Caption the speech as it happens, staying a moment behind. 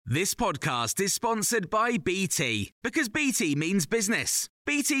This podcast is sponsored by BT, because BT means business.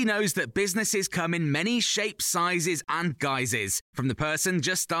 BT knows that businesses come in many shapes, sizes and guises, from the person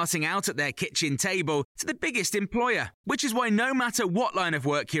just starting out at their kitchen table to the biggest employer, which is why no matter what line of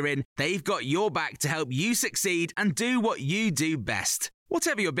work you're in, they've got your back to help you succeed and do what you do best.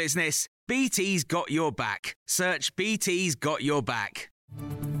 Whatever your business, BT's got your back. Search BT's got your back.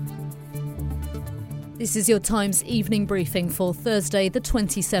 This is your Times evening briefing for Thursday, the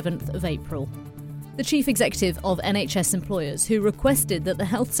 27th of April. The chief executive of NHS employers, who requested that the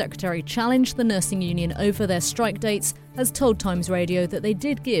health secretary challenge the nursing union over their strike dates, has told Times Radio that they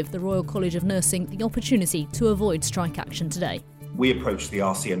did give the Royal College of Nursing the opportunity to avoid strike action today. We approached the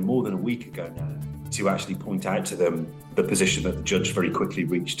RCN more than a week ago now to actually point out to them the position that the judge very quickly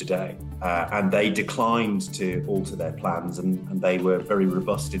reached today. And they declined to alter their plans, and they were very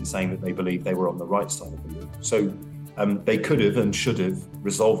robust in saying that they believed they were on the right side of the law. So they could have and should have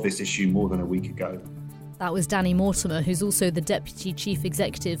resolved this issue more than a week ago. That was Danny Mortimer, who's also the Deputy Chief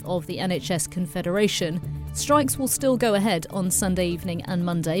Executive of the NHS Confederation. Strikes will still go ahead on Sunday evening and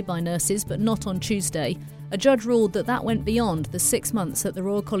Monday by nurses, but not on Tuesday. A judge ruled that went beyond the 6 months that the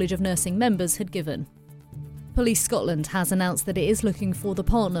Royal College of Nursing members had given. Police Scotland has announced that it is looking for the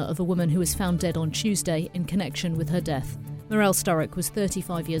partner of a woman who was found dead on Tuesday in connection with her death. Morel Sturrock was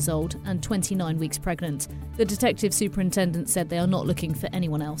 35 years old and 29 weeks pregnant. The detective superintendent said they are not looking for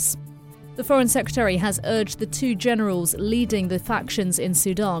anyone else. The Foreign Secretary has urged the two generals leading the factions in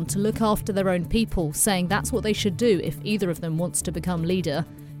Sudan to look after their own people, saying that's what they should do if either of them wants to become leader.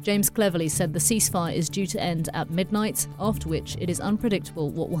 James Cleverly said the ceasefire is due to end at midnight, after which it is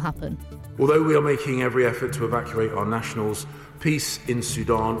unpredictable what will happen. Although we are making every effort to evacuate our nationals, peace in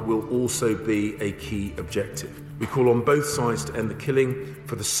Sudan will also be a key objective. We call on both sides to end the killing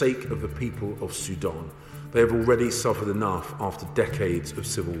for the sake of the people of Sudan. They have already suffered enough after decades of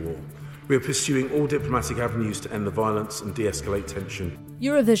civil war. We are pursuing all diplomatic avenues to end the violence and de-escalate tension.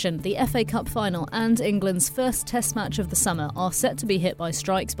 Eurovision, the FA Cup final and England's first test match of the summer are set to be hit by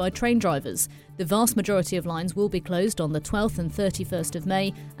strikes by train drivers. The vast majority of lines will be closed on the 12th and 31st of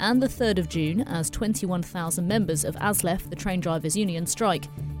May and the 3rd of June as 21,000 members of ASLEF, the train drivers' union, strike.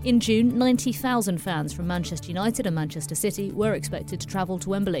 In June, 90,000 fans from Manchester United and Manchester City were expected to travel to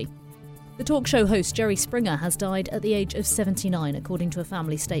Wembley. The talk show host Jerry Springer has died at the age of 79, according to a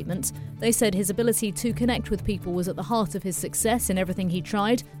family statement. They said his ability to connect with people was at the heart of his success in everything he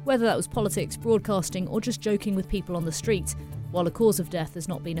tried, whether that was politics, broadcasting or just joking with people on the street. While the cause of death has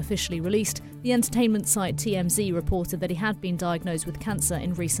not been officially released, the entertainment site TMZ reported that he had been diagnosed with cancer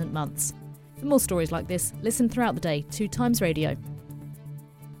in recent months. For more stories like this, listen throughout the day to Times Radio.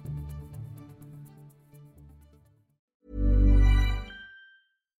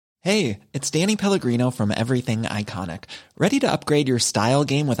 Hey, it's Danny Pellegrino from Everything Iconic. Ready to upgrade your style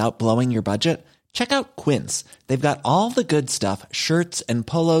game without blowing your budget? Check out Quince. They've got all the good stuff, shirts and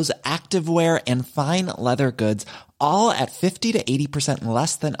polos, activewear, and fine leather goods, all at 50 to 80%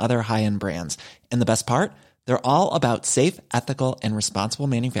 less than other high-end brands. And the best part? They're all about safe, ethical, and responsible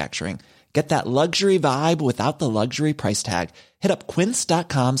manufacturing. Get that luxury vibe without the luxury price tag. Hit up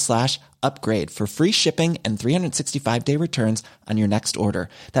quince.com/upgrade for free shipping and 365-day returns on your next order.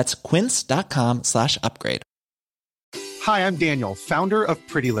 That's quince.com/upgrade. Hi, I'm Daniel, founder of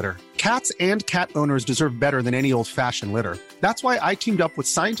Pretty Litter. Cats and cat owners deserve better than any old-fashioned litter. That's why I teamed up with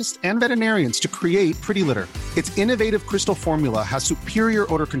scientists and veterinarians to create Pretty Litter. Its innovative crystal formula has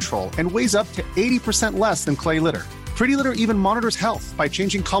superior odor control and weighs up to 80% less than clay litter. Pretty Litter even monitors health by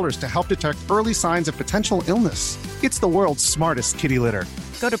changing colors to help detect early signs of potential illness. It's the world's smartest kitty litter.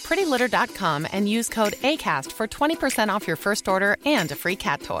 Go to prettylitter.com and use code ACAST for 20% off your first order and a free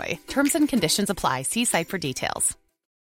cat toy. Terms and conditions apply. See site for details.